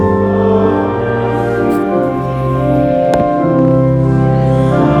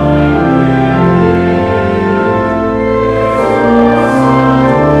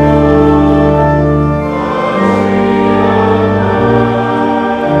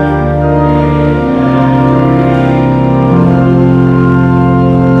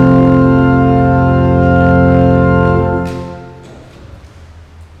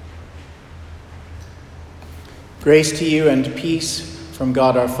Grace to you and peace from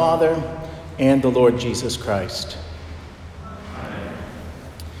God our Father and the Lord Jesus Christ.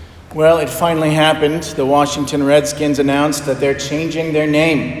 Well, it finally happened. The Washington Redskins announced that they're changing their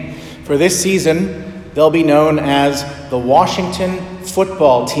name. For this season, they'll be known as the Washington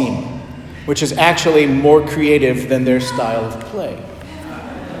Football Team, which is actually more creative than their style of play.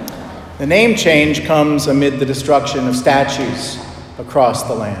 The name change comes amid the destruction of statues across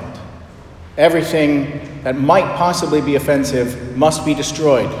the land. Everything that might possibly be offensive must be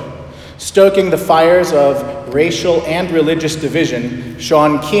destroyed. Stoking the fires of racial and religious division,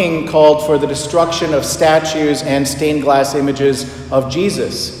 Shaun King called for the destruction of statues and stained glass images of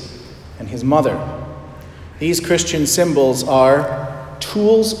Jesus and his mother. These Christian symbols are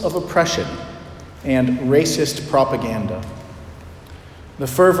tools of oppression and racist propaganda. The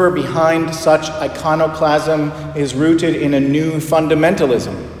fervor behind such iconoclasm is rooted in a new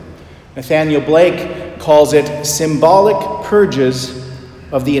fundamentalism. Nathaniel Blake calls it symbolic purges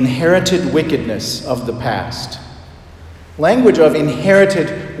of the inherited wickedness of the past. Language of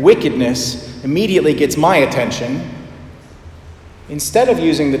inherited wickedness immediately gets my attention. Instead of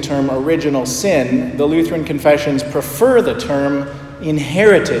using the term original sin, the Lutheran confessions prefer the term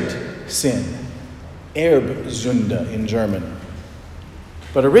inherited sin, Erbsünde in German.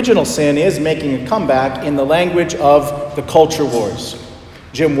 But original sin is making a comeback in the language of the culture wars.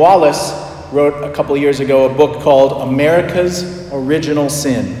 Jim Wallis wrote a couple of years ago a book called America's Original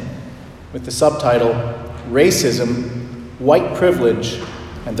Sin, with the subtitle, Racism, White Privilege,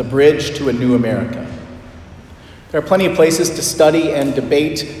 and the Bridge to a New America. There are plenty of places to study and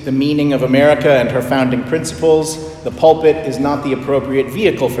debate the meaning of America and her founding principles. The pulpit is not the appropriate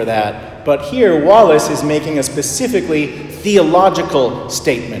vehicle for that. But here, Wallis is making a specifically theological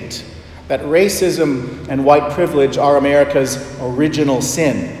statement that racism and white privilege are America's original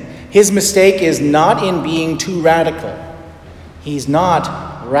sin. His mistake is not in being too radical. He's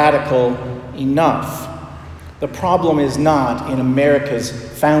not radical enough. The problem is not in America's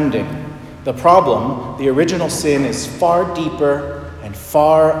founding. The problem, the original sin, is far deeper and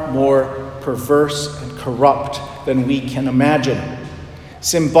far more perverse and corrupt than we can imagine.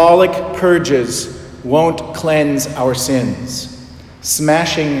 Symbolic purges won't cleanse our sins.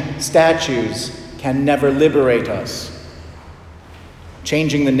 Smashing statues can never liberate us.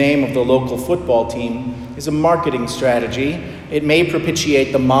 Changing the name of the local football team is a marketing strategy. It may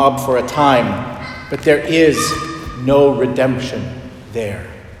propitiate the mob for a time, but there is no redemption there.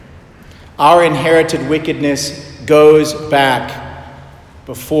 Our inherited wickedness goes back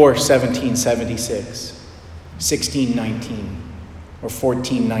before 1776, 1619, or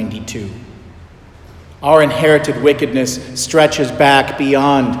 1492. Our inherited wickedness stretches back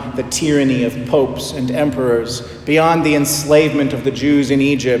beyond the tyranny of popes and emperors, beyond the enslavement of the Jews in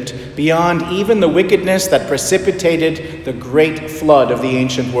Egypt, beyond even the wickedness that precipitated the great flood of the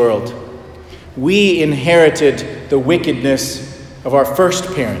ancient world. We inherited the wickedness of our first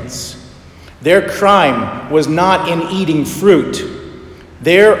parents. Their crime was not in eating fruit.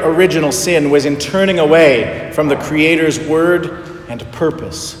 Their original sin was in turning away from the Creator's word and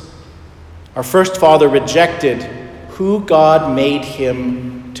purpose. Our first father rejected who God made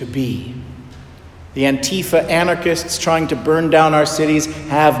him to be. The Antifa anarchists trying to burn down our cities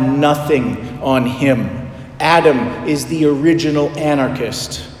have nothing on him. Adam is the original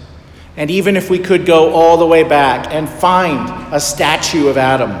anarchist. And even if we could go all the way back and find a statue of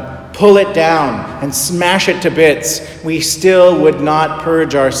Adam, pull it down and smash it to bits, we still would not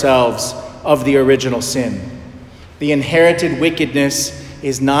purge ourselves of the original sin. The inherited wickedness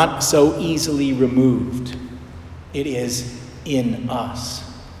is not so easily removed. It is in us.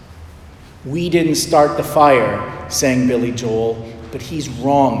 We didn't start the fire, sang Billy Joel, but he's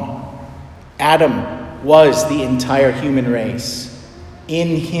wrong. Adam was the entire human race.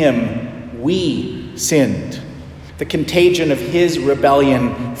 In him, we sinned. The contagion of his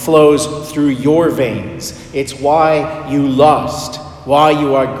rebellion flows through your veins. It's why you lust, why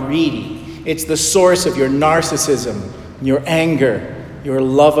you are greedy. It's the source of your narcissism, your anger, your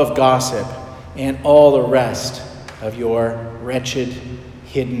love of gossip, and all the rest of your wretched,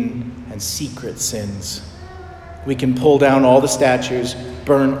 hidden, and secret sins. We can pull down all the statues,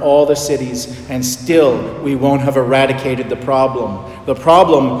 burn all the cities, and still we won't have eradicated the problem. The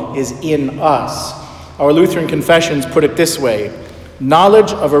problem is in us. Our Lutheran confessions put it this way: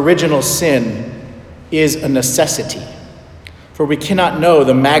 knowledge of original sin is a necessity, for we cannot know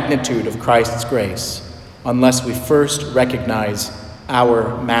the magnitude of Christ's grace unless we first recognize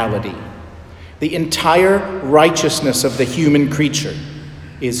our malady. The entire righteousness of the human creature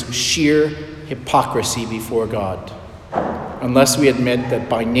is sheer hypocrisy before God, unless we admit that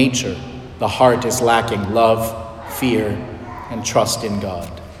by nature the heart is lacking love, fear, and trust in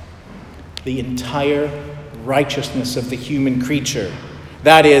God. The entire righteousness of the human creature,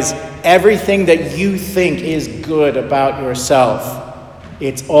 that is, everything that you think is good about yourself,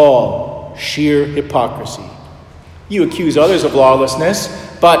 it's all sheer hypocrisy. You accuse others of lawlessness,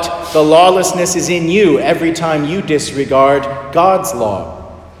 but the lawlessness is in you every time you disregard God's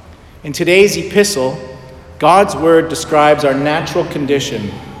law. In today's epistle, God's word describes our natural condition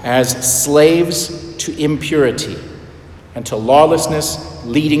as slaves to impurity and to lawlessness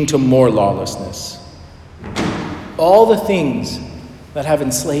leading to more lawlessness. All the things that have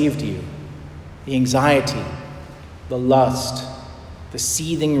enslaved you, the anxiety, the lust, the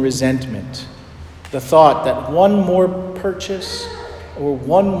seething resentment, the thought that one more purchase or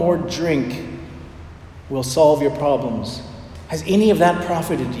one more drink will solve your problems. Has any of that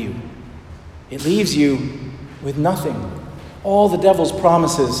profited you? It leaves you with nothing. All the devil's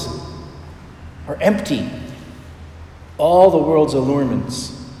promises are empty. All the world's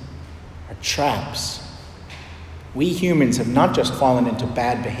allurements are traps. We humans have not just fallen into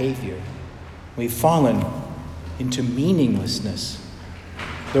bad behavior, we've fallen into meaninglessness.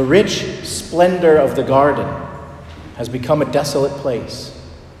 The rich splendor of the garden has become a desolate place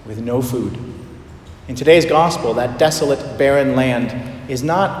with no food. In today's gospel, that desolate, barren land is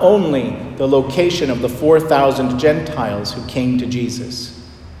not only the location of the 4,000 Gentiles who came to Jesus,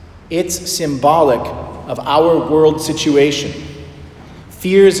 it's symbolic of our world situation.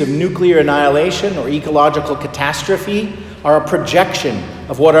 Fears of nuclear annihilation or ecological catastrophe are a projection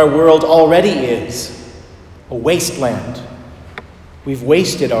of what our world already is, a wasteland. We've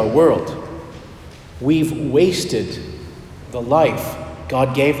wasted our world. We've wasted the life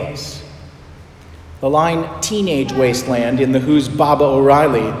God gave us. The line "teenage wasteland" in The Who's Baba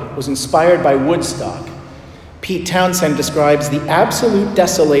O'Reilly was inspired by Woodstock. Pete Townsend describes the absolute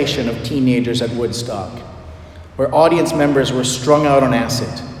desolation of teenagers at Woodstock, where audience members were strung out on acid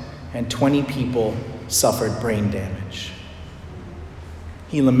and 20 people suffered brain damage.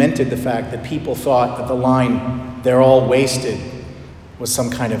 He lamented the fact that people thought that the line "they're all wasted" was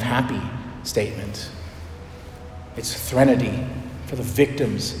some kind of happy statement. It's threnody for the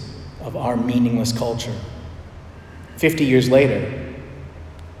victims of our meaningless culture. 50 years later,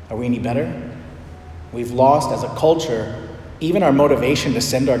 are we any better? We've lost as a culture even our motivation to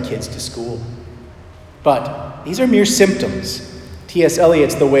send our kids to school. But these are mere symptoms. T.S.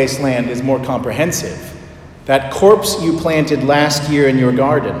 Eliot's The Wasteland is more comprehensive. That corpse you planted last year in your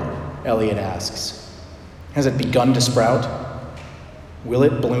garden, Eliot asks, has it begun to sprout? Will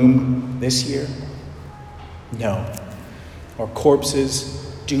it bloom this year? No. Our corpses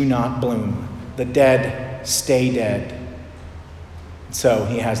do not bloom. The dead stay dead. So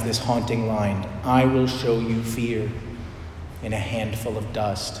he has this haunting line, "I will show you fear in a handful of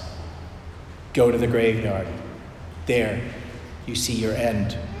dust." Go to the graveyard. There you see your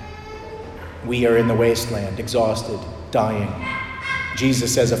end. We are in the wasteland, exhausted, dying.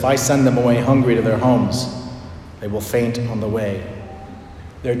 Jesus says, if I send them away hungry to their homes, they will faint on the way.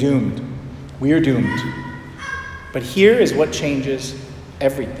 They're doomed. We are doomed. But here is what changes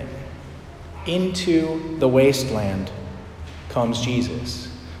everything. Into the wasteland comes Jesus,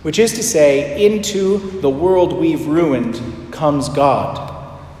 which is to say, into the world we've ruined comes God,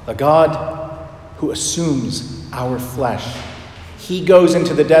 a God who assumes our flesh. He goes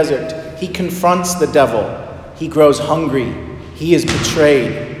into the desert. He confronts the devil. He grows hungry. He is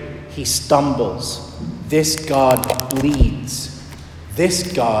betrayed. He stumbles. This God bleeds.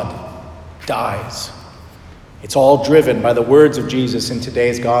 This God dies. It's all driven by the words of Jesus in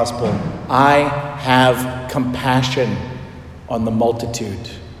today's gospel. I have compassion on the multitude.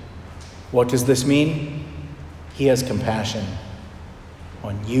 What does this mean? He has compassion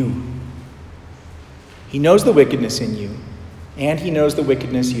on you. He knows the wickedness in you, and he knows the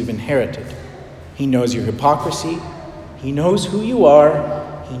wickedness you've inherited. He knows your hypocrisy. He knows who you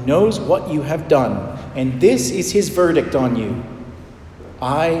are. He knows what you have done. And this is his verdict on you.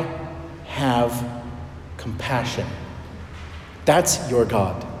 I have compassion. That's your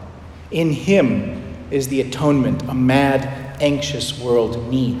God. In him is the atonement a mad, anxious world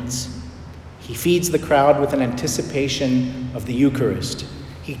needs. He feeds the crowd with an anticipation of the Eucharist.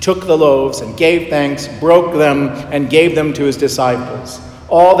 He took the loaves and gave thanks, broke them, and gave them to his disciples.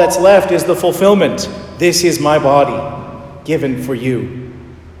 All that's left is the fulfillment. This is my body, given for you.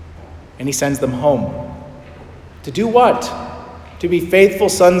 And he sends them home. To do what? To be faithful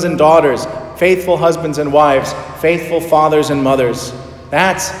sons and daughters, faithful husbands and wives, faithful fathers and mothers.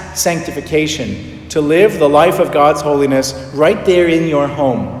 That's sanctification. To live the life of God's holiness right there in your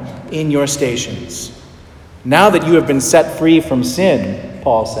home, in your stations. Now that you have been set free from sin,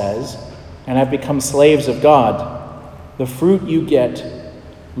 Paul says, and have become slaves of God, the fruit you get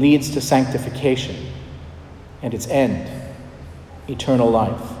leads to sanctification, and its end, eternal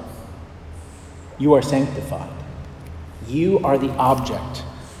life. You are sanctified. You are the object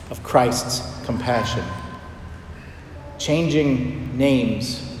of Christ's compassion. Changing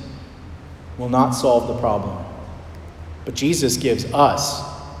names will not solve the problem, but Jesus gives us,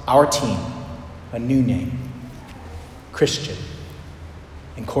 our team, a new name, Christian,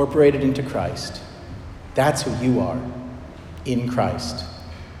 incorporated into Christ. That's who you are, in Christ,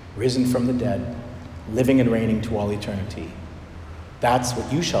 risen from the dead, living and reigning to all eternity. That's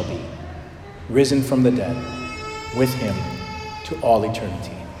what you shall be, risen from the dead, with him to all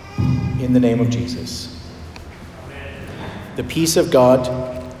eternity. In the name of Jesus. The peace of God,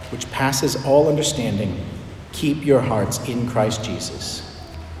 which passes all understanding, keep your hearts in Christ Jesus.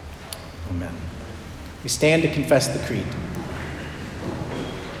 Amen. We stand to confess the creed.